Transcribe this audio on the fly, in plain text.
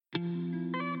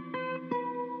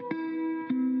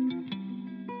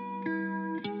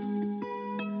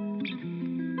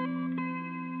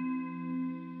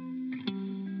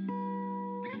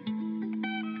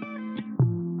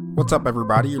What's up,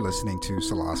 everybody? You're listening to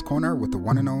Salah's Corner with the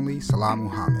one and only Salah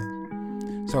Muhammad.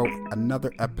 So,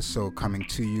 another episode coming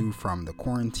to you from the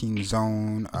quarantine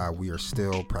zone. We are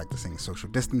still practicing social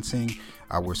distancing.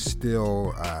 We're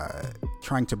still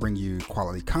trying to bring you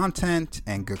quality content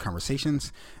and good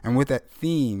conversations. And with that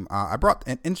theme, I brought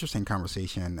an interesting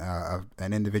conversation of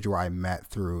an individual I met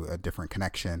through a different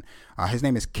connection. His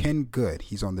name is Ken Good.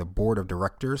 He's on the board of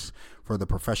directors for the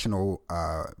Professional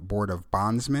Board of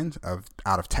Bondsmen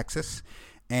out of Texas.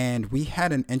 And we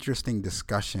had an interesting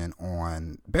discussion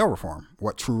on bail reform,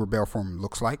 what true bail reform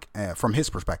looks like, from his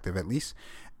perspective at least,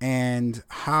 and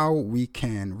how we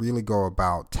can really go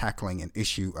about tackling an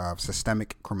issue of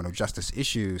systemic criminal justice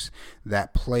issues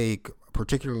that plague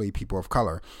particularly people of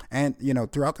color. And, you know,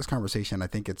 throughout this conversation, I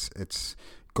think it's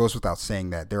goes without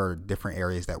saying that there are different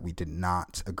areas that we did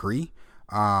not agree.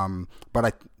 But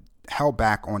I held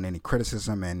back on any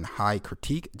criticism and high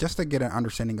critique just to get an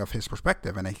understanding of his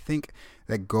perspective. And I think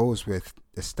that goes with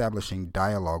establishing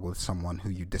dialogue with someone who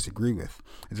you disagree with.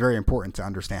 It's very important to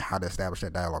understand how to establish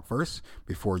that dialogue first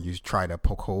before you try to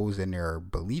poke holes in their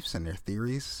beliefs and their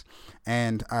theories,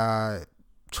 and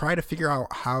try to figure out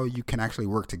how you can actually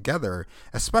work together,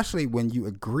 especially when you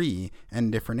agree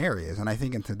in different areas. And I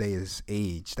think in today's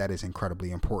age, that is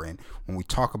incredibly important when we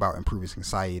talk about improving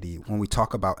society, when we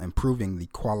talk about improving the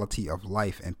quality of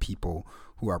life in people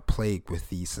who are plagued with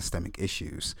these systemic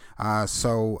issues.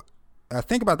 So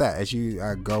think about that as you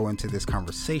go into this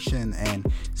conversation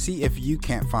and see if you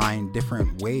can't find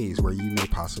different ways where you may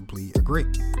possibly agree.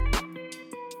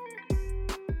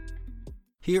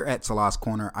 Here at Salah's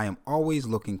Corner, I am always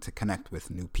looking to connect with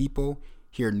new people,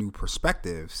 hear new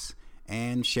perspectives,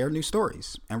 and share new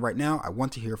stories. And right now, I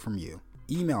want to hear from you.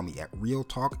 Email me at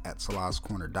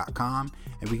realtalk@salahscorner.com,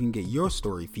 and we can get your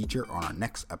story featured on our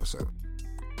next episode.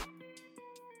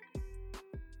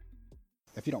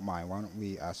 If you don't mind, why don't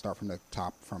we start from the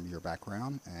top from your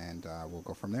background, and we'll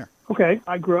go from there. Okay.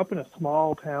 I grew up in a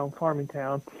small town, farming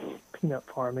town, peanut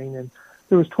farming, and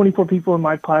there was 24 people in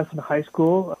my class in high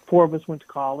school. 4 of us went to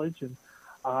college, and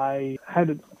I had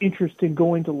an interest in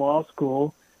going to law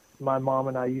school. My mom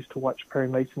and I used to watch Perry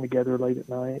Mason together late at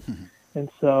night. Mm-hmm. And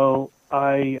so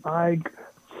I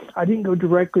didn't go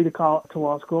directly to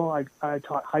law school. I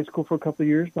taught high school for a couple of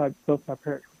years. Both my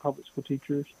parents were public school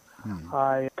teachers. Mm-hmm.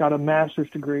 I got a master's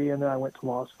degree, and then I went to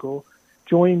law school.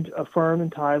 Joined a firm in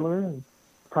Tyler and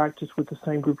practiced with the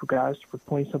same group of guys for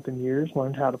 20-something years,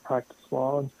 learned how to practice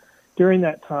law. And during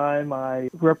that time, I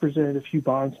represented a few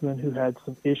bondsmen who had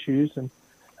some issues, and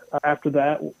after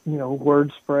that,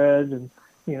 word spread and,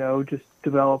 just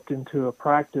developed into a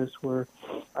practice where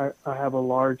I have a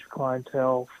large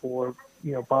clientele for,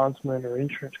 bondsmen or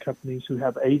insurance companies who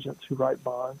have agents who write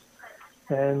bonds,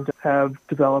 and have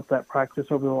developed that practice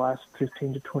over the last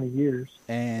 15 to 20 years.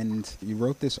 And you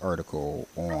wrote this article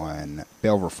on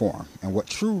bail reform and what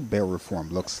true bail reform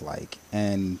looks like.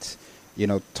 And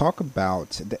talk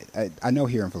about, I know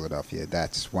here in Philadelphia,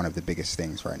 that's one of the biggest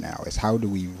things right now is how do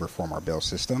we reform our bail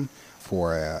system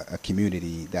for a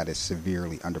community that is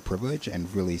severely underprivileged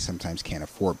and really sometimes can't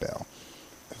afford bail.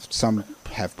 Some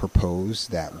have proposed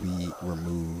that we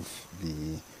remove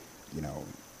the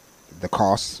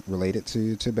costs related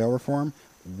to bail reform.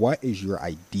 What is your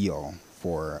ideal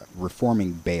for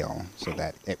reforming bail so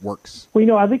that it works?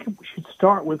 Well, I think we should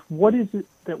start with what is it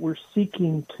that we're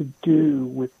seeking to do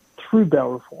with true bail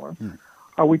reform.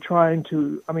 Are we trying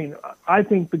to, I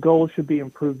think the goal should be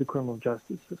improve the criminal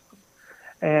justice system.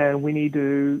 And we need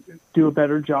to do a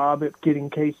better job at getting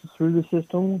cases through the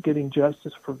system, getting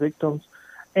justice for victims.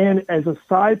 And as a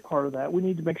side part of that, we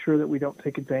need to make sure that we don't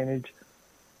take advantage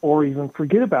or even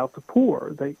forget about the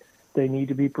poor. They need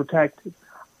to be protected.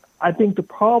 I think the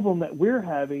problem that we're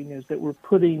having is that we're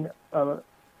putting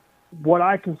what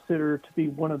I consider to be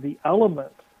one of the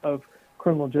elements of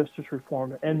criminal justice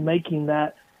reform and making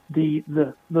that the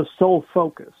sole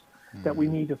focus, that we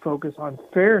need to focus on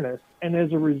fairness. And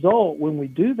as a result, when we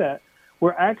do that,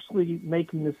 we're actually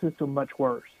making the system much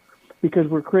worse because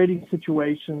we're creating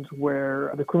situations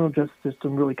where the criminal justice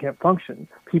system really can't function.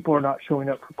 People are not showing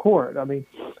up for court.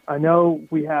 I know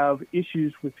we have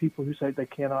issues with people who say they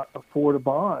cannot afford a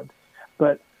bond,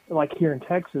 but like here in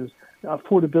Texas,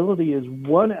 affordability is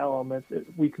one element that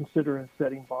we consider in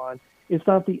setting bond. It's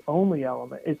not the only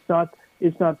element. It's not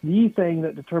the thing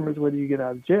that determines whether you get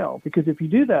out of jail. Because if you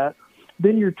do that,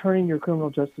 then you're turning your criminal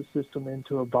justice system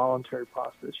into a voluntary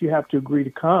process. You have to agree to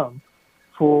come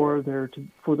for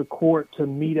the court to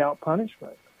mete out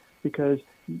punishment. Because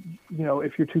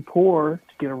if you're too poor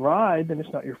to get a ride, then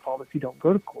it's not your fault if you don't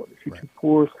go to court. If you're too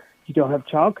poor, you don't have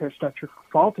child care. It's not your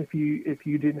fault if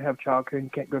you didn't have child care and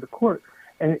you can't go to court.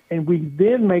 And we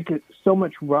then make it so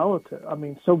much relative. I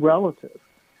mean, so relative.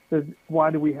 That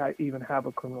why do we even have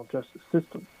a criminal justice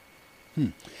system?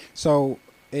 So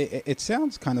it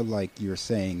sounds kind of like you're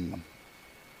saying,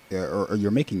 or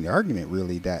you're making the argument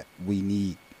really that we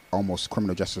need almost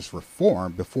criminal justice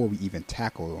reform before we even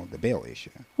tackle the bail issue.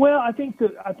 Well, I think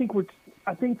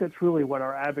that's really what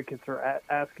our advocates are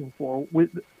asking for.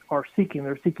 They're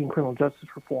seeking criminal justice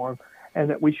reform, and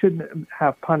that we shouldn't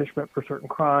have punishment for certain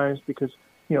crimes because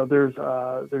there's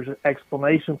an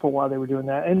explanation for why they were doing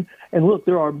that. And look,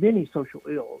 there are many social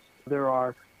ills. There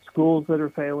are schools that are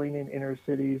failing in inner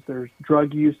cities. There's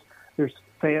drug use.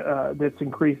 That's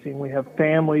increasing. We have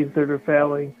families that are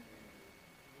failing.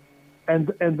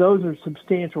 And those are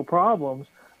substantial problems,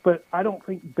 but I don't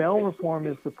think bail reform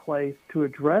is the place to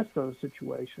address those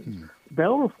situations.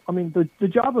 The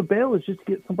job of bail is just to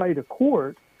get somebody to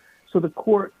court so the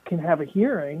court can have a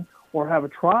hearing or have a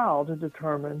trial to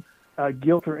determine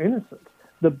guilt or innocence.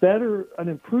 The better an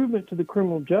improvement to the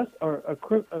criminal justice or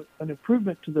an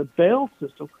improvement to the bail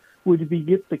system would be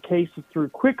get the cases through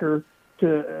quicker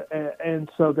and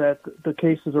so that the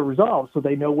cases are resolved so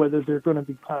they know whether they're going to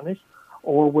be punished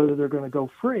or whether they're going to go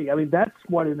free. I mean, that's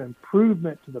what an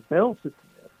improvement to the bail system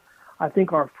is. I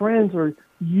think our friends are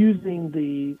using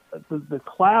the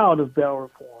cloud of bail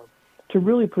reform to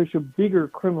really push a bigger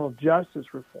criminal justice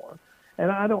reform.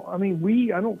 And I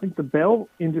don't think the bail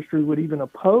industry would even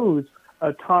oppose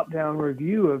a top-down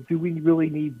review of do we really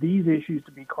need these issues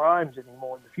to be crimes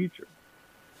anymore in the future.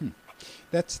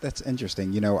 That's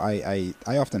interesting. I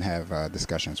often have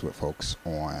discussions with folks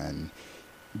on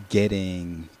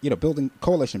getting, building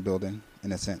coalition building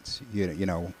in a sense.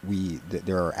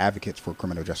 There are advocates for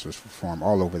criminal justice reform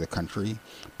all over the country,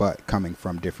 but coming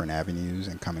from different avenues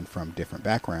and coming from different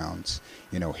backgrounds.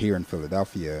 Here in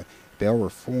Philadelphia, bail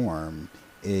reform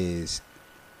is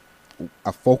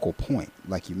a focal point,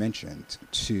 like you mentioned,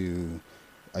 to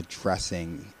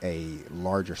addressing a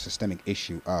larger systemic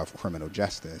issue of criminal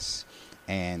justice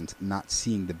and not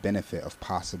seeing the benefit of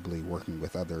possibly working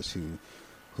with others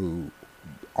who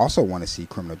also want to see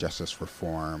criminal justice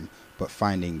reform, but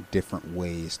finding different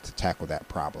ways to tackle that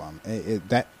problem.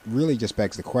 That really just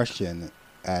begs the question,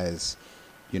 as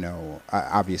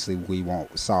obviously we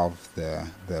won't solve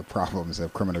the problems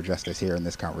of criminal justice here in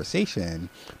this conversation,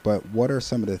 but what are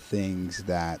some of the things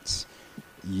that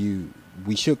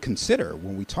we should consider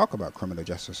when we talk about criminal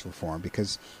justice reform?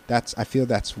 Because I feel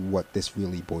that's what this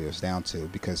really boils down to,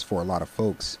 because for a lot of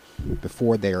folks,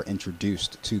 before they are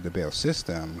introduced to the bail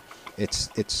system,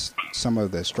 it's some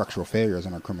of the structural failures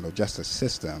in our criminal justice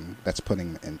system that's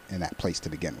putting in that place to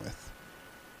begin with.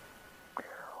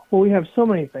 Well, we have so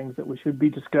many things that we should be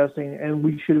discussing, and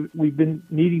we've been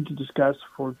needing to discuss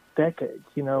for decades.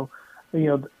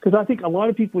 Because I think a lot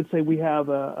of people would say we have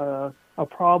a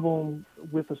problem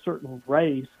with a certain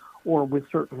race, or with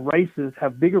certain races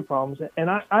have bigger problems, and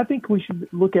I think we should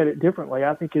look at it differently.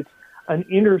 I think it's an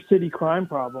inner city crime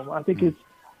problem. I think it's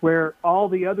where all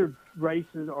the other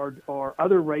races or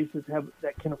other races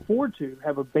that can afford to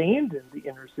have abandoned the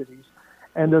inner cities,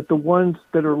 and that the ones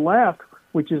that are left,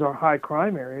 which is our high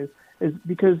crime areas, is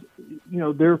because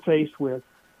they're faced with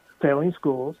failing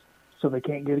schools, so they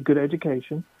can't get a good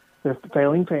education. They're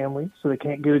failing families, so they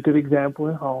can't get a good example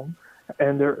at home,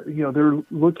 and they're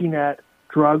looking at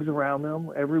drugs around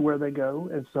them everywhere they go,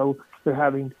 and so they're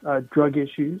having drug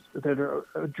issues that are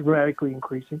dramatically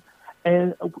increasing.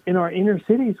 And in our inner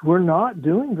cities, we're not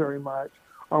doing very much,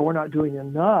 or we're not doing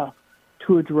enough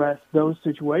to address those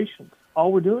situations.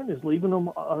 All we're doing is leaving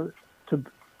them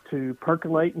to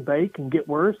percolate and bake and get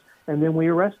worse, and then we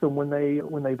arrest them when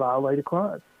they violate a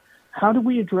crime. How do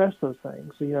we address those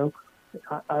things?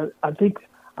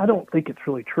 I don't think it's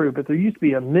really true, but there used to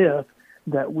be a myth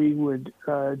that we would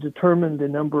determine the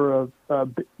number of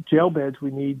jail beds we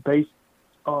need based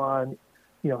on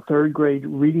third grade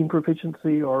reading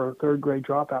proficiency or third grade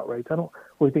dropout rates. I don't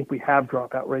really think we have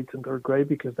dropout rates in third grade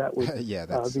because that would be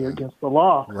against the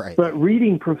law. Right. But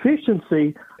reading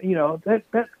proficiency, if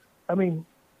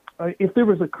there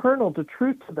was a kernel to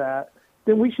truth to that,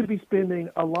 then we should be spending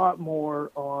a lot more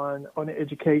on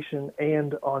education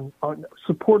and on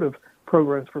supportive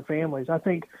programs for families. I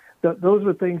think that those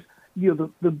are things,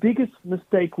 the biggest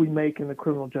mistake we make in the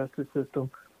criminal justice system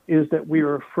is that we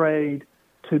are afraid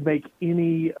to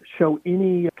show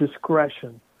any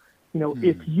discretion.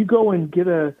 If you go and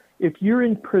if you're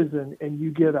in prison and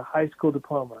you get a high school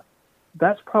diploma,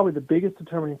 that's probably the biggest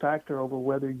determining factor over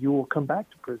whether you will come back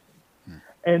to prison.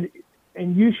 And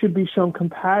you should be shown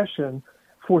compassion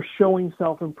for showing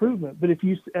self-improvement. But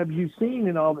have you seen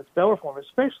in all this bail reform,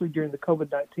 especially during the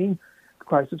COVID-19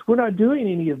 crisis, we're not doing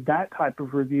any of that type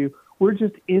of review. we're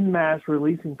just in mass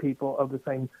releasing people of the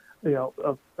same,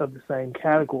 of the same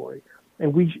category.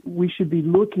 And we should be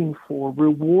looking for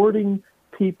rewarding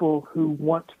people who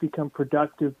want to become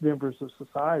productive members of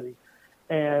society,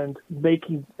 and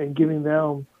giving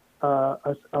them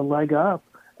a leg up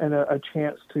and a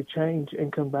chance to change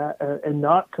and come back and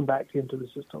not come back into the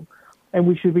system. And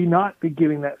we should not be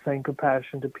giving that same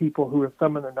compassion to people who are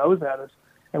thumbing their nose at us,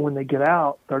 and when they get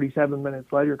out, 37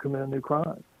 minutes later, commit a new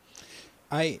crime.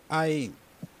 I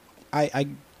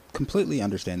completely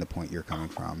understand the point you're coming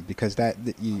from, because that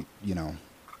you know,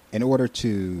 in order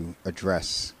to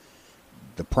address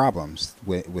the problems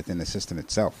within the system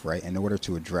itself, right? In order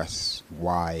to address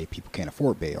why people can't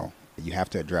afford bail, you have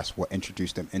to address what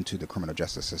introduced them into the criminal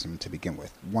justice system to begin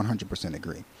with. 100%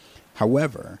 agree.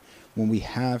 However, when we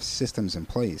have systems in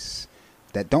place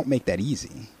that don't make that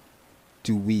easy,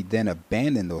 do we then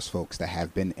abandon those folks that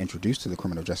have been introduced to the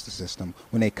criminal justice system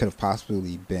when they could have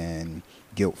possibly been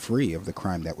guilt-free of the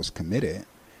crime that was committed,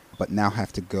 but now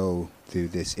have to go through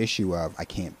this issue of, I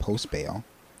can't post bail,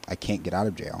 I can't get out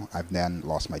of jail, I've then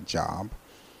lost my job,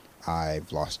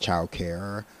 I've lost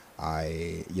childcare,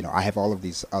 I have all of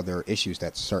these other issues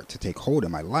that start to take hold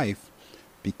in my life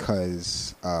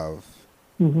because of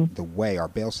the way our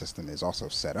bail system is also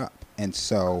set up. And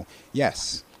so,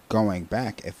 yes, going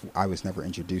back, if I was never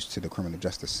introduced to the criminal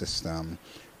justice system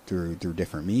through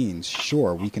different means,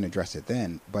 sure, we can address it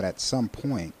then. But at some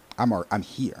point, I'm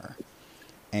here.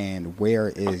 And where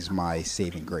is my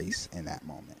saving grace in that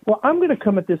moment? Well, I'm going to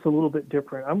come at this a little bit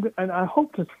different. And I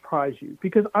hope to surprise you,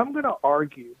 because I'm going to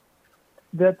argue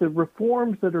that the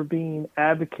reforms that are being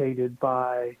advocated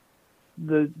by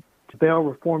the bail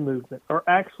reform movement are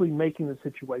actually making the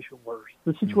situation worse.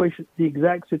 The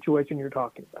exact situation you're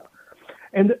talking about.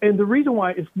 And the reason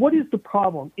why is, what is the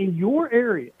problem in your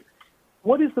area?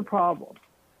 What is the problem?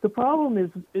 The problem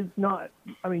is not,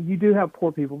 you do have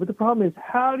poor people, but the problem is,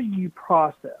 how do you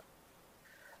process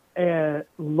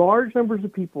large numbers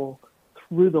of people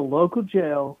through the local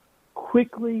jail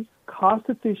quickly, cost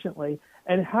efficiently,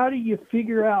 and how do you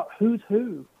figure out who's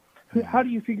who? How do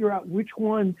you figure out which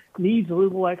one needs a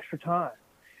little extra time?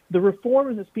 The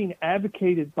reforms that's being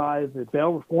advocated by the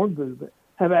bail reform movement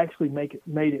have actually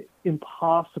made it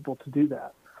impossible to do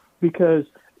that, because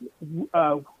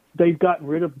they've gotten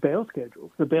rid of bail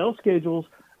schedules. The bail schedules,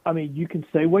 you can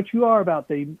say what you are about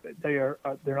they're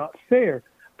not fair,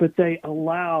 but they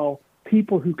allow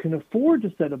people who can afford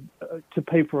to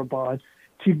pay for a bond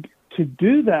to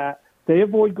do that. They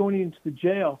avoid going into the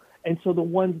jail, and so the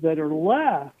ones that are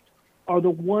left are the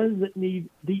ones that need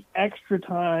the extra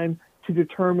time to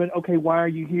determine, okay, why are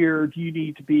you here? Do you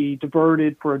need to be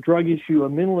diverted for a drug issue, a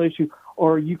mental issue,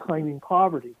 or are you claiming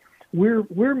poverty? Where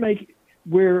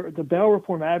the bail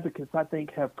reform advocates, I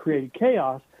think, have created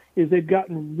chaos is they've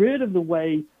gotten rid of the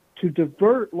way to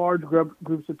divert large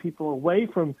groups of people away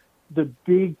from the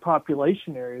big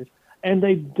population areas, and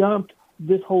they've dumped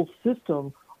this whole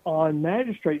system on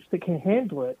magistrates that can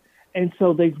handle it. And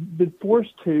so they've been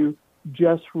forced to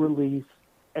just release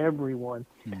everyone.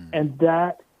 And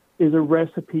that is a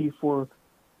recipe for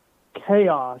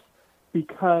chaos,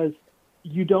 because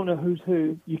you don't know who's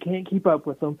who, you can't keep up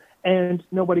with them, and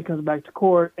nobody comes back to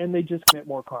court, and they just commit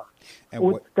more crimes.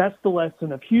 That's the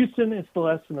lesson of Houston. It's the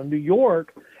lesson of New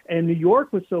York. And New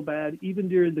York was so bad, even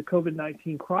during the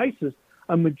COVID-19 crisis,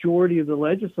 a majority of the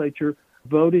legislature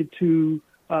voted to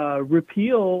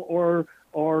repeal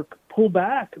or pull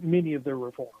back many of their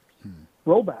reforms,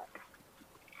 roll back.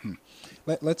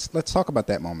 Let's talk about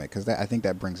that moment, because I think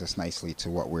that brings us nicely to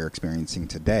what we're experiencing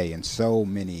today. And so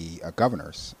many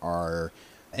governors are,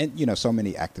 and so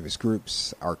many activist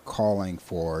groups are calling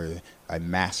for a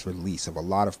mass release of a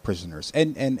lot of prisoners.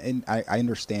 And I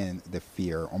understand the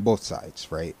fear on both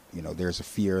sides, right? There's a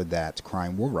fear that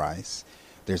crime will rise.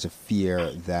 There's a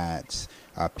fear that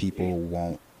people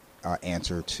won't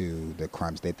answer to the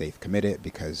crimes that they've committed,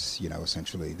 because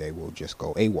essentially they will just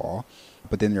go AWOL.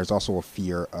 But then there's also a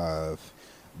fear of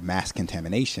mass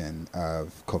contamination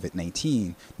of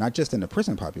COVID-19, not just in the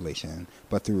prison population,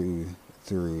 but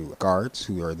through guards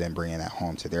who are then bringing that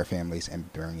home to their families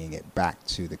and bringing it back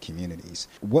to the communities.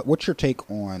 What's your take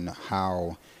on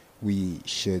how we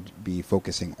should be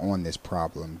focusing on this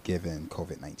problem given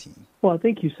COVID-19? Well, I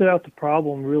think you set out the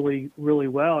problem really, really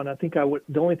well. And I think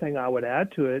the only thing I would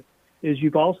add to it is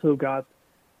you've also got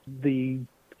the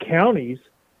counties'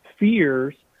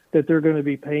 fears that they're going to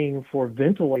be paying for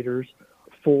ventilators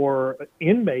for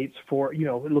inmates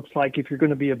it looks like if you're going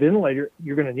to be a ventilator,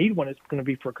 you're going to need one. It's going to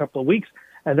be for a couple of weeks.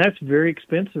 And that's very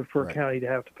expensive for a county to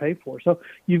have to pay for. So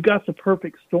you've got the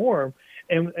perfect storm.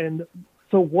 And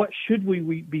So what should we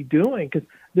be doing? Because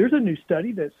there's a new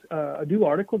study a new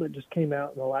article that just came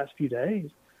out in the last few days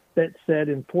that said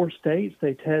in 4 states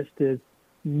they tested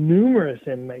numerous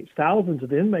inmates, thousands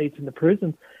of inmates in the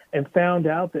prisons, and found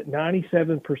out that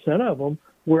 97% of them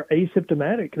were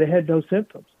asymptomatic. They had no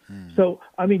symptoms. So,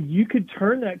 I mean, you could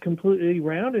turn that completely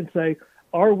around and say,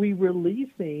 are we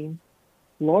releasing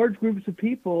large groups of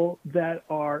people that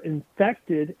are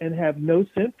infected and have no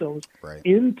symptoms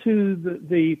into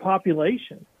the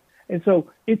population? And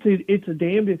so it's a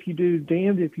damned if you do,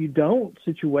 damned if you don't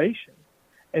situation.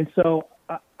 And so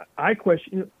I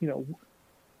question,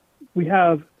 we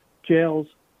have jails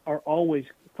are always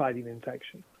fighting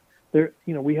infection. There,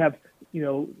 we have,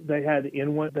 they had the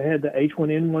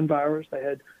H1N1 virus, they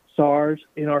had SARS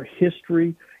in our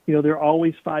history. They're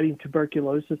always fighting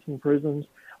tuberculosis in prisons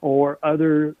or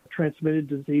other transmitted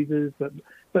diseases,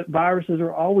 but viruses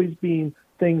are always being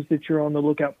things that you're on the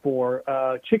lookout for.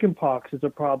 Chickenpox is a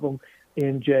problem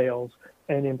in jails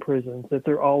and in prisons that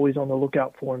they're always on the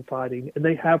lookout for and fighting, and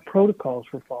they have protocols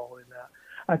for following that.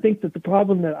 I think that the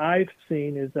problem that I've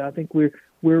seen is that I think we're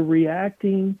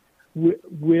reacting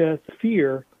with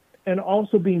fear and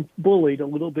also being bullied a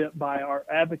little bit by our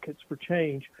advocates for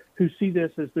change who see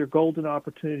this as their golden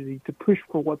opportunity to push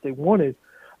for what they wanted.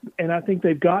 And I think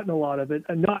they've gotten a lot of it,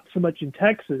 and not so much in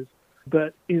Texas,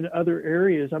 but in other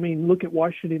areas. I mean, look at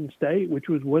Washington State, which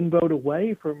was one vote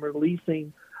away from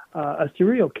releasing a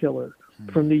serial killer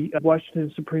from the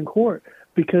Washington Supreme Court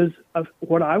because of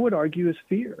what I would argue is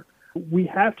fear. We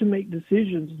have to make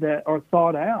decisions that are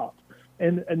thought out.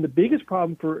 And the biggest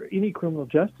problem for any criminal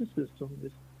justice system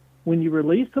is when you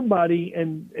release somebody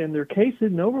and their case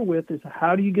isn't over with, is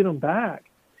how do you get them back?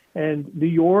 And New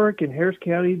York and Harris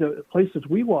County, the places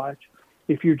we watch,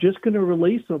 if you're just going to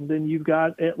release them, then you've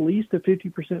got at least a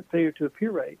 50% failure to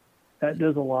appear rate. That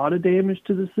does a lot of damage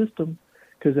to the system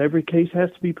because every case has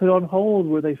to be put on hold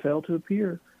where they fail to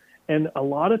appear. And a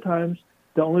lot of times,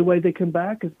 the only way they come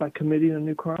back is by committing a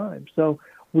new crime. So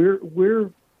we're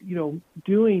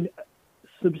doing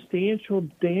substantial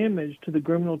damage to the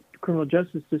criminal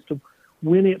justice system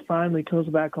when it finally comes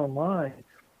back online.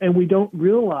 And we don't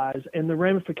realize, and the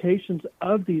ramifications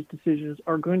of these decisions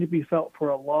are going to be felt for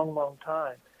a long, long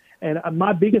time. And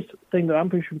my biggest thing that I'm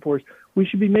pushing for is we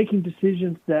should be making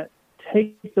decisions that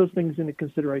take those things into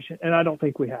consideration, and I don't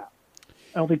think we have.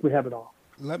 I don't think we have at all.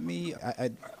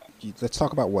 Let's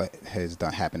talk about what has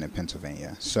happened in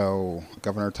Pennsylvania. So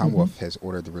Governor Tom Wolf has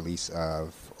ordered the release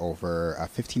of over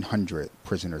 1,500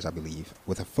 prisoners, I believe,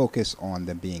 with a focus on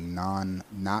them being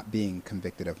not being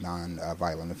convicted of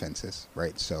non-violent offenses,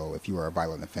 right? So if you are a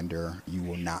violent offender, you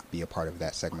will not be a part of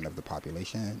that segment of the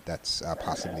population that's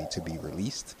possibly to be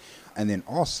released. And then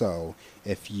also,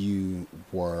 if you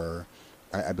were,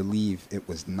 I believe it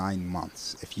was 9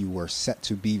 months. If you were set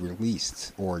to be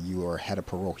released or you had a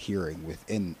parole hearing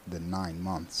within the 9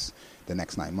 months, the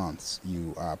next 9 months,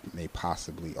 you may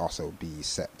possibly also be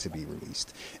set to be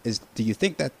released. Do you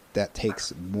think that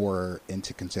takes more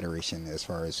into consideration as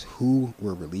far as who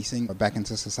we're releasing back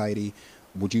into society?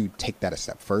 Would you take that a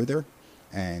step further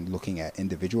and looking at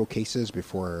individual cases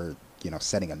before,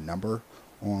 setting a number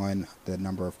on the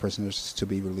number of prisoners to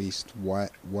be released?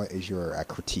 What is your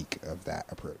critique of that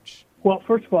approach? Well,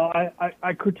 first of all,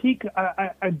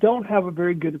 I don't have a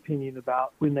very good opinion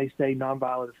about when they say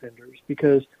nonviolent offenders,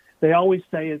 because they always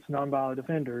say it's nonviolent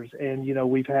offenders. And,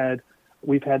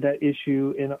 we've had that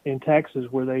issue in Texas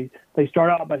where they start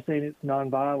out by saying it's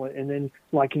nonviolent. And then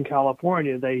like in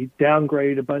California, they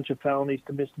downgrade a bunch of felonies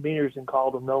to misdemeanors and call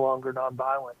them no longer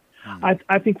nonviolent.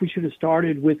 I think we should have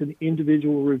started with an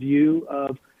individual review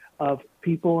of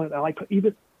people. And I like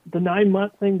even the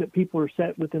 9-month thing that people are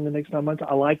set within the next 9 months.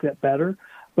 I like that better,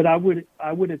 but I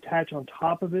would attach on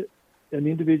top of it an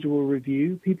individual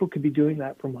review. People could be doing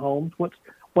that from homes. What's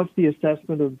the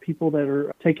assessment of the people that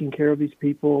are taking care of these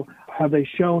people? Have they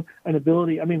shown an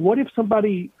ability? I mean, what if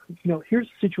somebody, here's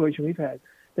the situation we've had.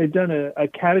 They've done a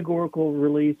categorical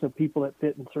release of people that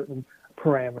fit in certain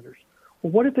parameters.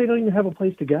 Well, what if they don't even have a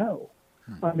place to go?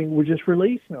 I mean, we're just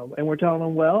releasing them, and we're telling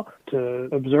them, well, to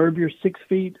observe your 6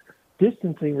 feet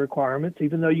distancing requirements,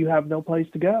 even though you have no place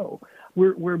to go.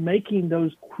 We're making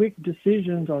those quick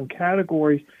decisions on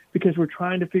categories because we're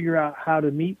trying to figure out how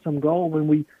to meet some goal when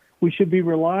we should be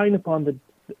relying upon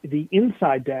the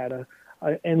inside data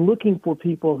and looking for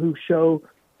people who show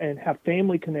and have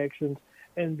family connections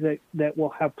and that will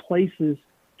have places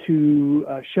to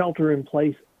shelter in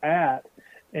place at,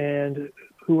 and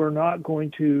who are not going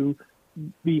to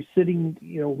be sitting,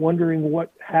 wondering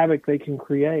what havoc they can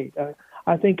create.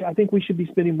 I think we should be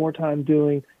spending more time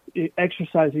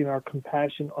exercising our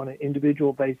compassion on an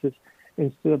individual basis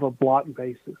instead of a block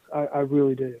basis. I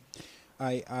really do.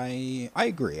 I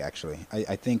agree, actually.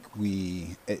 I think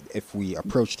if we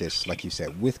approach this, like you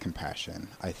said, with compassion,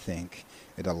 I think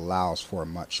it allows for a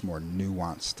much more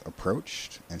nuanced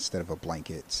approach instead of a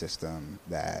blanket system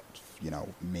that,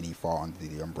 many fall under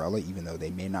the umbrella, even though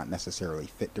they may not necessarily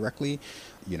fit directly.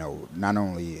 Not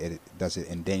only does it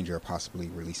endanger possibly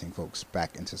releasing folks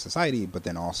back into society, but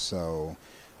then also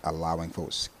allowing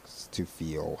folks to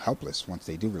feel helpless once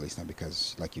they do release them,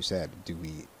 because, like you said, do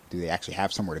they actually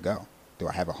have somewhere to go? Do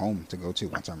I have a home to go to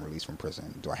once I'm released from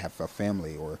prison? Do I have a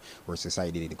family or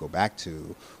society to go back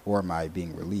to? Or am I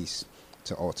being released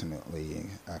to ultimately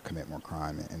commit more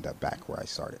crime and end up back where I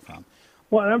started from?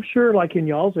 Well, and I'm sure, like in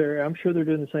y'all's area, I'm sure they're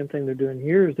doing the same thing they're doing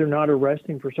here, is they're not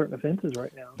arresting for certain offenses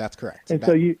right now. That's correct. And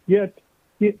so you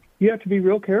have to be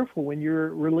real careful when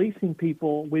you're releasing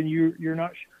people, when you're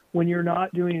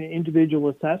not doing an individual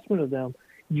assessment of them.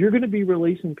 You're going to be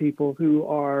releasing people who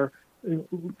are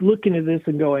looking at this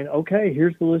and going, okay,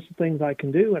 here's the list of things I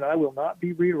can do, and I will not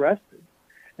be rearrested.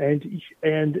 And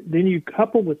then you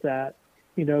couple with that,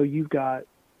 you've got,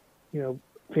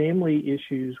 family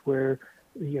issues where,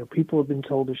 people have been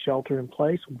told to shelter in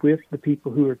place with the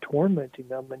people who are tormenting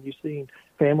them, and you've seen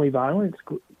family violence,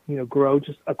 grow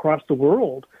just across the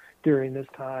world during this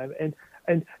time.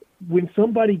 And when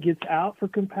somebody gets out for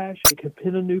compassion, they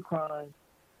commit a new crime,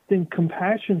 then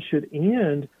compassion should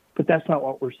end. But that's not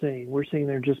what we're seeing. We're seeing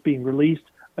they're just being released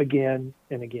again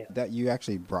and again. That you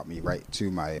actually brought me right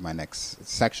to my next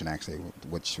section, actually,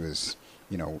 which was,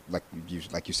 like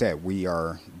you said, we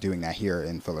are doing that here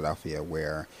in Philadelphia,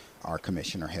 where our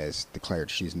commissioner has declared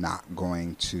she's not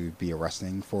going to be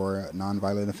arresting for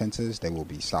nonviolent offenses. They will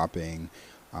be stopping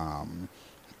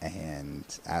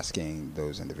and asking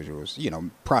those individuals,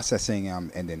 processing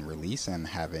them and then release, and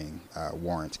having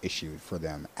warrants issued for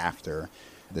them after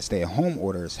the stay-at-home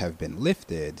orders have been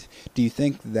lifted. Do you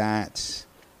think that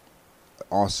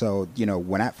also,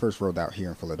 when that first rolled out here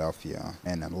in Philadelphia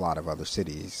and in a lot of other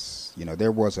cities,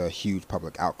 there was a huge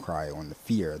public outcry on the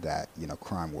fear that,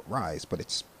 crime would rise, but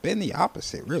it's been the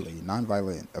opposite, really.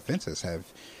 Nonviolent offenses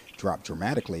have dropped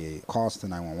dramatically. Calls to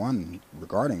 911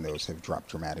 regarding those have dropped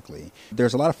dramatically.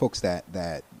 There's a lot of folks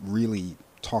that really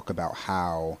talk about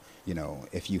how,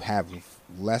 if you have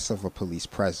less of a police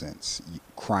presence,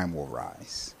 crime will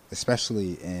rise,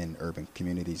 especially in urban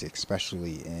communities,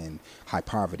 especially in high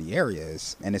poverty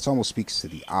areas. And it almost speaks to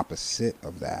the opposite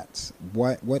of that.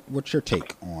 What's your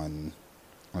take on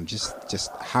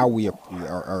just how we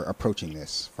are approaching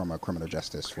this from a criminal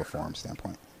justice reform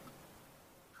standpoint?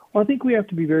 Well, I think we have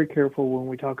to be very careful when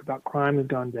we talk about crime has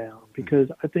gone down, because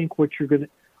I think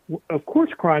of course,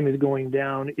 crime is going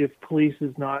down if police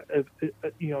is not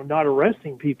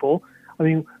arresting people. I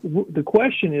mean, the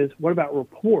question is, what about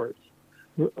reports?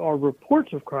 Are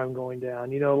reports of crime going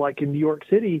down? Like in New York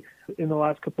City, in the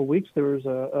last couple of weeks, there was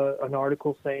an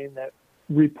article saying that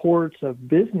reports of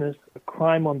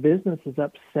crime on business is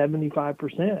up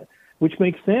 75%, which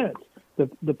makes sense.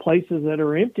 The places that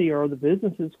are empty are the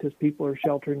businesses because people are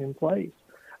sheltering in place.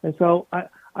 And so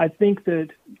I think that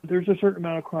there's a certain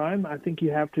amount of crime. I think you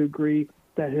have to agree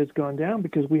that has gone down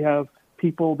because we have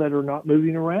people that are not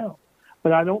moving around.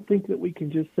 But I don't think that we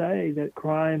can just say that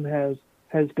crime has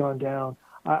gone down.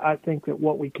 I think that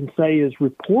what we can say is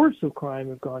reports of crime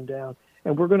have gone down,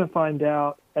 and we're going to find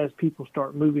out as people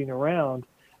start moving around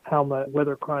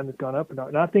whether crime has gone up or not.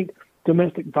 And I think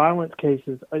domestic violence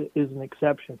cases is an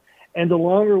exception. And the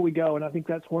longer we go, and I think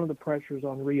that's one of the pressures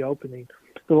on reopening,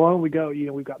 the longer we go,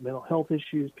 we've got mental health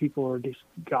issues. People are just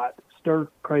got stir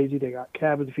crazy. They got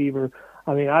cabin fever.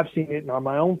 I mean, I've seen it in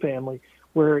my own family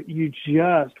where you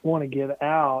just want to get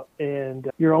out and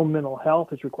your own mental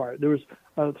health is required. There was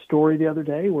a story the other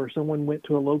day where someone went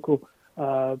to a local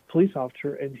police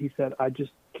officer and he said, I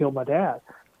just killed my dad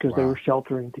because They were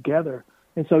sheltering together.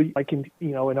 And so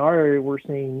in our area, we're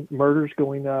seeing murders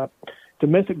going up.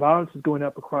 Domestic violence is going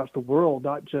up across the world,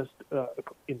 not just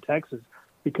in Texas,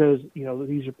 because,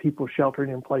 these are people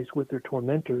sheltering in place with their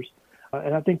tormentors.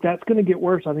 And I think that's going to get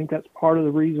worse. I think that's part of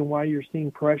the reason why you're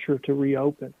seeing pressure to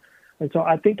reopen. And so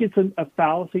I think it's a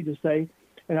fallacy to say,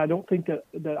 and I don't think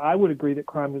that I would agree that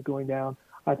crime is going down.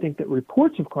 I think that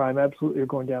reports of crime absolutely are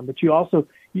going down. But you also,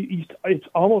 it's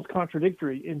almost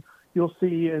contradictory. And you'll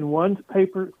see in one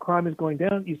paper crime is going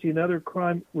down. You see another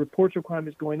reports of crime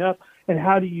is going up. And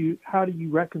how do you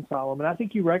reconcile them? And I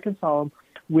think you reconcile them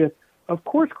with, of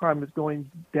course, crime is going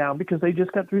down because they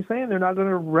just got through saying they're not going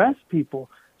to arrest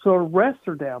people. So arrests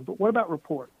are down. But what about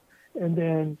reports? And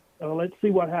then let's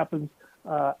see what happens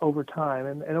over time.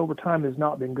 And over time has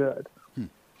not been good.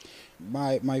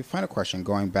 My final question,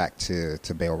 going back to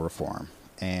bail reform,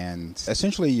 And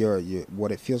essentially,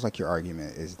 what it feels like your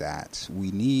argument is that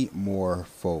we need more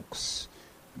folks,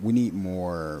 we need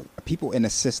more people in the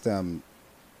system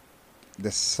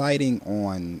deciding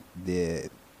on the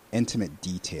intimate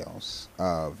details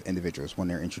of individuals when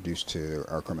they're introduced to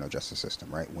our criminal justice system,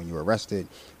 right? When you're arrested,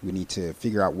 we need to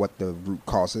figure out what the root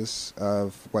causes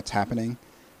of what's happening,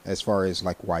 as far as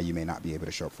like why you may not be able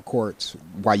to show up for court,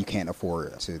 why you can't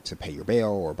afford to pay your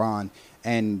bail or bond,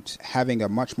 and having a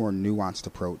much more nuanced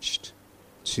approach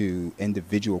to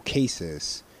individual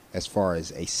cases as far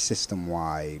as a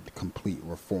system-wide complete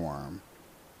reform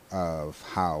of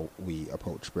how we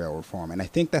approach bail reform. And I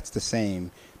think that's the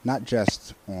same, not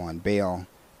just on bail,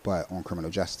 but on criminal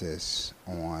justice,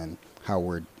 on how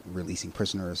we're releasing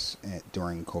prisoners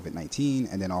during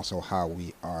COVID-19, and then also how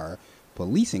we are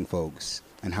policing folks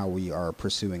and how we are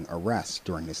pursuing arrests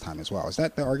during this time as well. Is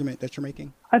that the argument that you're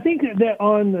making? I think that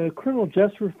on the criminal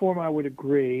justice reform, I would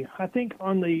agree. I think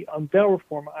on bail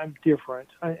reform, I'm different.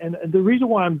 And the reason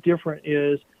why I'm different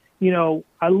is,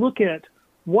 I look at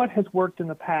what has worked in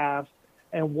the past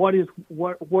and what have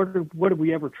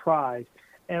we ever tried.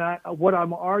 And what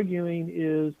I'm arguing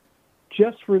is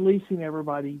just releasing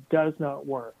everybody does not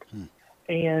work.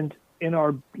 And in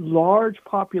our large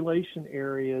population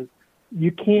areas, you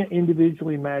can't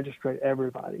individually magistrate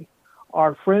everybody.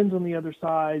 Our friends on the other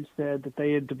side said that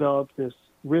they had developed this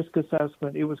risk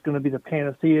assessment. It was going to be the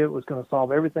panacea. It was going to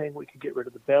solve everything. We could get rid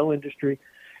of the bail industry.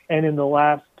 And in the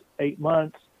last 8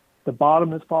 months, the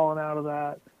bottom has fallen out of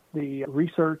that. The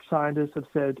research scientists have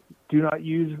said, do not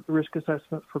use risk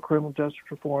assessment for criminal justice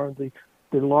reform. The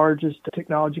largest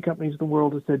technology companies in the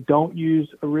world have said, don't use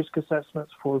risk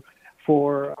assessments for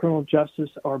criminal justice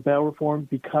or bail reform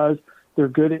because they're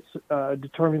good at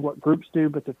determining what groups do,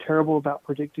 but they're terrible about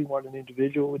predicting what an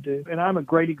individual would do. And I'm a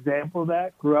great example of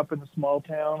that. Grew up in a small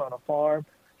town on a farm.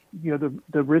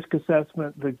 The risk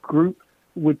assessment, the group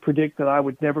would predict that I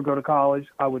would never go to college.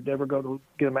 I would never go to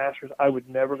get a master's. I would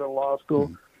never go to law school.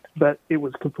 But it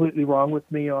was completely wrong with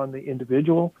me on the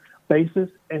individual basis.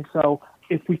 And so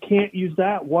if we can't use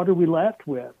that, what are we left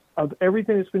with? Of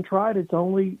everything that's been tried, it's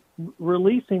only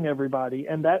releasing everybody.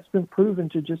 And that's been proven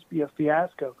to just be a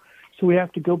fiasco. So we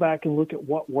have to go back and look at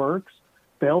what works.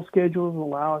 Bail schedules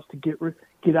allow us to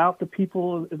get out the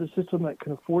people of the system that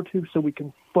can afford to, so we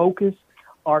can focus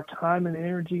our time and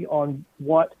energy on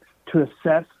what to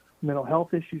assess mental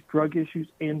health issues, drug issues,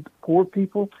 and poor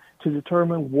people to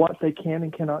determine what they can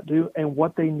and cannot do and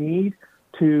what they need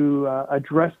to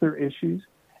address their issues.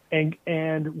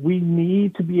 And we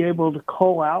need to be able to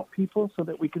call out people so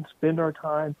that we can spend our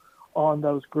time on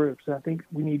those groups. And I think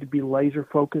we need to be laser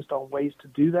focused on ways to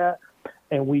do that.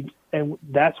 And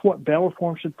that's what bail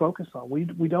reform should focus on.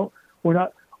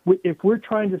 If we're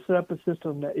trying to set up a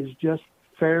system that is just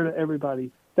fair to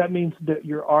everybody, that means that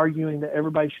you're arguing that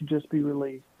everybody should just be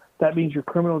released. That means your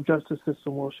criminal justice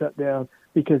system will shut down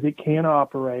because it can't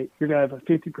operate. You're going to have a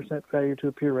 50% failure to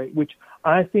appear rate, which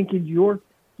I think in your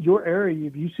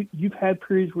area, you've had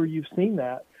periods where you've seen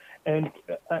that. And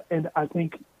I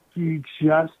think you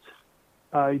just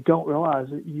don't realize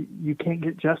that you can't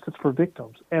get justice for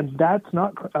victims, and that's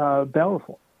not bail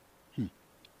reform.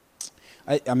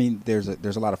 I mean, there's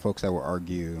a lot of folks that will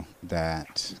argue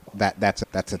that's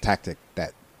a tactic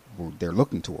that they're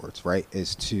looking towards, right?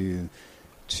 Is to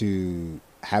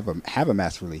have a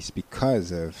mass release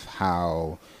because of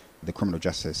how the criminal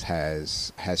justice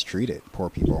has treated poor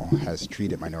people, has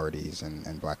treated minorities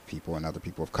and black people and other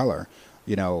people of color.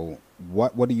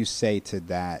 What do you say to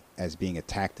that as being a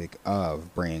tactic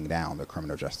of bringing down the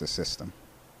criminal justice system?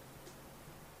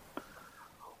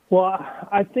 Well,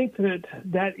 I think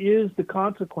that is the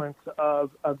consequence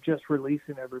of just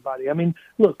releasing everybody. I mean,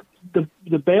 look, the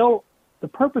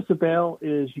purpose of bail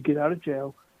is you get out of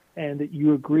jail and that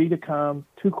you agree to come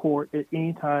to court at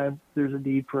any time there's a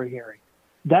need for a hearing.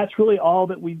 That's really all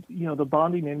that the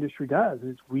bonding industry does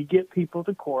is we get people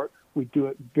to court. We do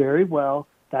it very well.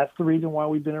 That's the reason why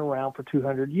we've been around for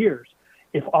 200 years.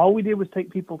 If all we did was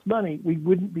take people's money, we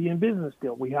wouldn't be in business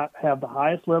still. We have the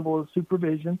highest level of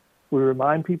supervision. We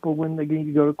remind people when they need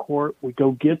to go to court. We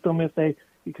go get them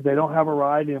because they don't have a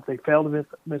ride, and if they fail to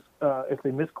if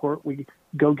they miss court, we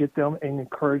go get them and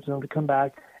encourage them to come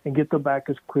back and get them back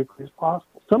as quickly as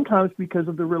possible. Sometimes because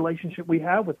of the relationship we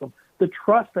have with them, the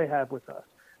trust they have with us,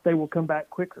 they will come back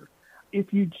quicker.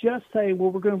 If you just say,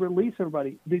 well, we're going to release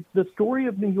everybody, the story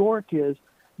of New York is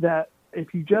that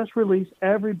if you just release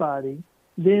everybody,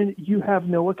 then you have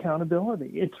no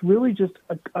accountability. It's really just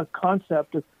a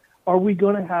concept of, are we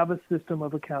going to have a system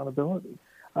of accountability?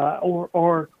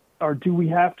 Or do we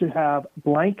have to have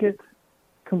blanket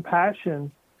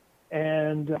compassion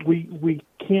and we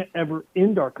can't ever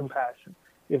end our compassion?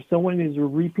 If someone is a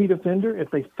repeat offender, if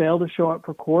they fail to show up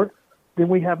for court, then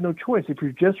we have no choice. If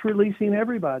you're just releasing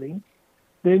everybody,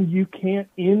 then you can't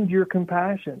end your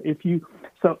compassion.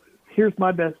 So here's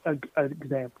my best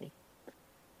example.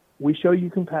 We show you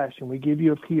compassion. We give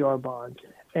you a PR bond.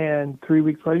 And 3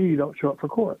 weeks later, you don't show up for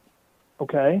court.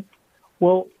 Okay?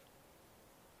 Well,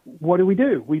 what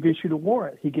do? We've issued a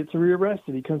warrant. He gets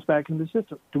rearrested. He comes back into the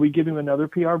system. Do we give him another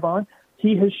PR bond?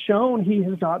 He has shown he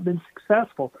has not been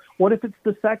successful. What if it's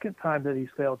the second time that he's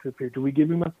failed to appear? Do we give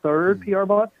him a third PR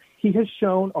bond? He has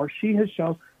shown, or she has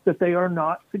shown, that they are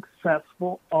not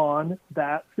successful on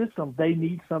that system. They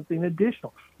need something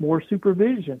additional, more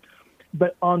supervision.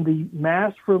 But on the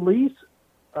mass release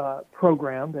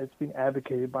program that's being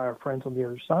advocated by our friends on the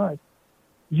other side,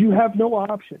 you have no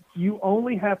option. You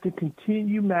only have to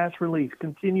continue mass release.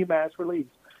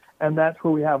 And that's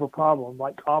where we have a problem.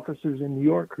 Like officers in New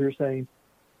York who are saying,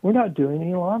 we're not doing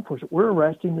any law enforcement. We're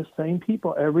arresting the same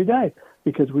people every day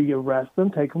because we arrest them,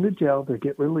 take them to jail, they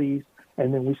get released,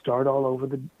 and then we start all over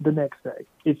the next day.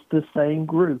 It's the same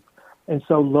group. And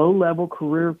so low-level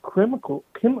career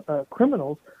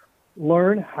criminals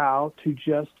learn how to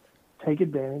just take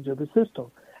advantage of the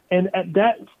system. And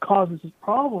that causes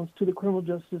problems to the criminal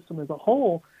justice system as a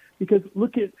whole, because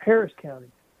look at Harris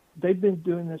County. They've been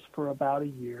doing this for about a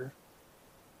year,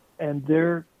 and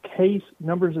their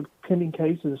numbers of pending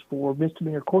cases for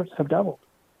misdemeanor courts have doubled.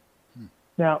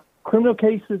 Now, criminal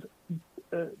cases,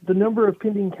 the number of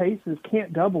pending cases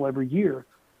can't double every year.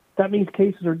 That means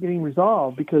cases are getting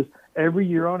resolved because every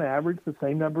year on average, the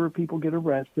same number of people get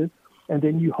arrested, and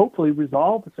then you hopefully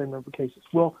resolve the same number of cases.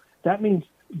 Well, that means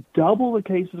double the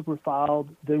cases were filed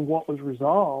than what was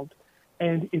resolved.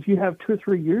 And if you have 2 or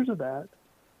 3 years of that,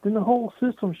 then the whole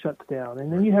system shuts down,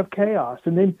 and then you have chaos.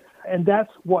 And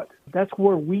that's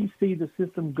where we see the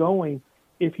system going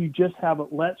if you just have a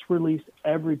let's release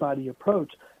everybody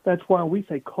approach. That's why we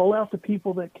say call out the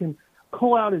people that can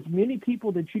call out as many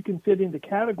people that you can fit into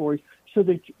categories so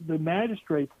that the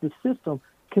magistrates, the system,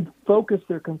 can focus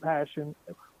their compassion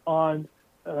on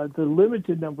the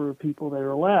limited number of people that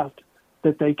are left,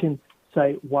 that they can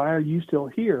say, why are you still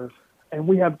here? And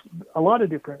we have a lot of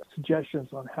different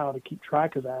suggestions on how to keep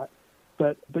track of that.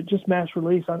 But just mass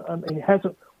release, it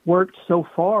hasn't worked so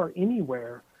far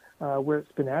anywhere where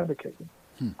it's been advocated.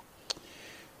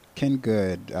 Ken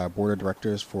Good, Board of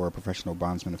Directors for Professional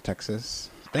Bondsmen of Texas.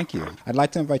 Thank you. I'd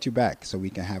like to invite you back so we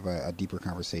can have a deeper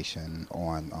conversation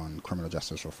on criminal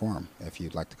justice reform, if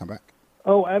you'd like to come back.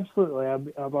 Oh, absolutely.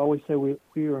 I've always said we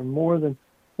are more than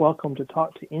welcome to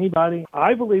talk to anybody.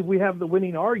 I believe we have the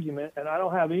winning argument, and I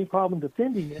don't have any problem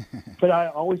defending it. But I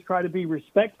always try to be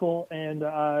respectful, and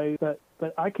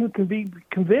but I can be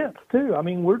convinced too. I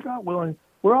mean,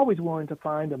 we're always willing to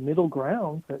find a middle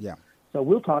ground. Yeah. So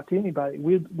we'll talk to anybody.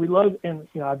 We love, and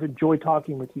I've enjoyed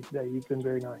talking with you today. You've been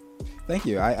very nice. Thank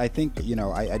you. I think,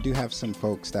 I do have some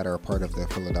folks that are part of the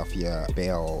Philadelphia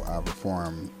bail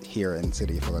reform here in the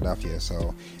city of Philadelphia.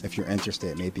 So if you're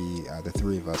interested, maybe the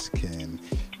three of us can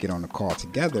get on a call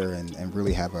together and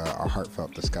really have a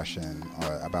heartfelt discussion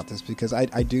about this, because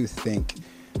I do think,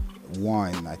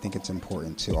 I think it's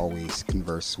important to always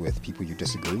converse with people you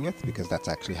disagree with, because that's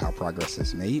actually how progress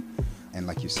is made. And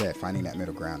like you said, finding that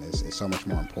middle ground is so much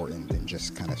more important than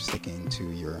just kind of sticking to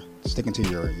your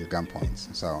gun points.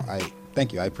 So I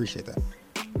thank you. I appreciate that.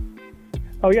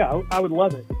 Oh yeah, I would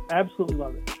love it. Absolutely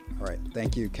love it. All right.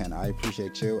 Thank you, Ken. I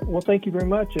appreciate you. Well, thank you very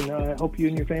much, and I hope you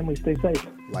and your family stay safe.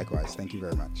 Likewise. Thank you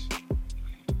very much.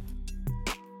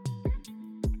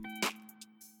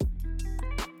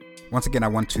 Once again, I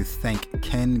want to thank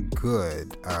Ken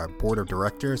Good, Board of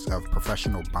Directors of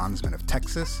Professional Bondsmen of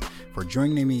Texas, for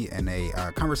joining me in a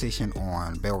conversation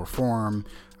on bail reform,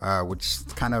 which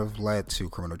kind of led to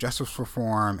criminal justice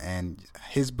reform and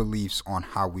his beliefs on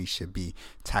how we should be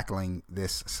tackling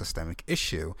this systemic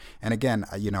issue. And again,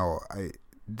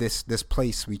 this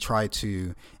place, we try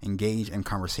to engage in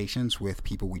conversations with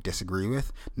people we disagree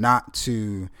with, not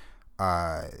to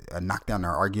knock down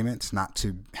our arguments, not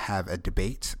to have a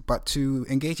debate, but to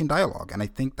engage in dialogue. And I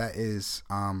think that is,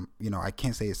 I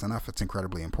can't say it's enough. It's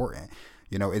incredibly important.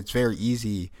 It's very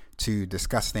easy to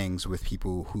discuss things with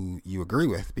people who you agree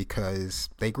with because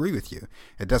they agree with you.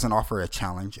 It doesn't offer a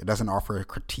challenge. It doesn't offer a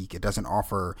critique. It doesn't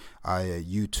offer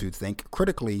you to think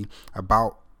critically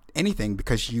about anything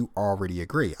because you already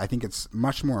agree. I think it's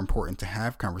much more important to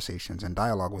have conversations and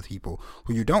dialogue with people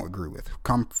who you don't agree with, who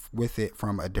come with it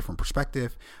from a different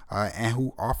perspective, and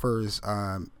who offers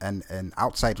an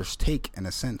outsider's take, in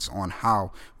a sense, on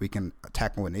how we can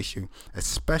tackle an issue,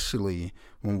 especially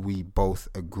when we both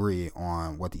agree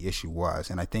on what the issue was.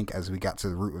 And I think as we got to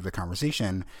the root of the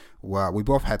conversation, well, we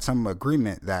both had some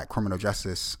agreement that criminal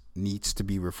justice needs to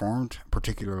be reformed,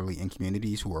 particularly in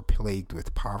communities who are plagued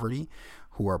with poverty,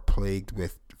 who are plagued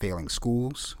with failing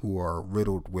schools, who are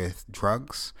riddled with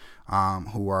drugs,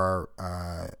 who are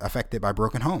affected by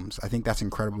broken homes. I think that's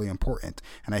incredibly important.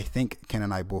 And I think Ken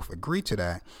and I both agree to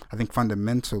that. I think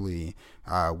fundamentally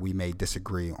we may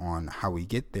disagree on how we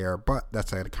get there, but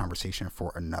that's a conversation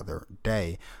for another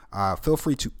day. Feel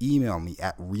free to email me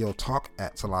at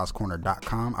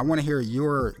realtalk@salazcorner.com. I want to hear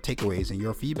your takeaways and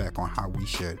your feedback on how we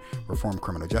should reform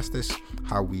criminal justice,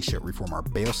 how we should reform our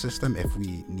bail system, if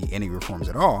we need any reforms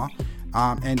at all.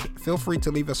 And feel free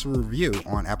to leave us a review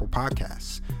on Apple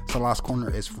Podcasts. Salah's Corner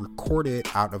is recorded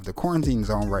out of the quarantine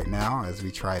zone right now as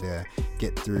we try to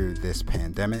get through this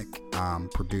pandemic.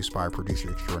 Produced by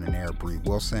producer extraordinaire Bree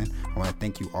Wilson. I want to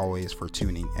thank you always for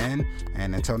tuning in.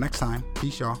 And until next time,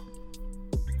 peace, y'all.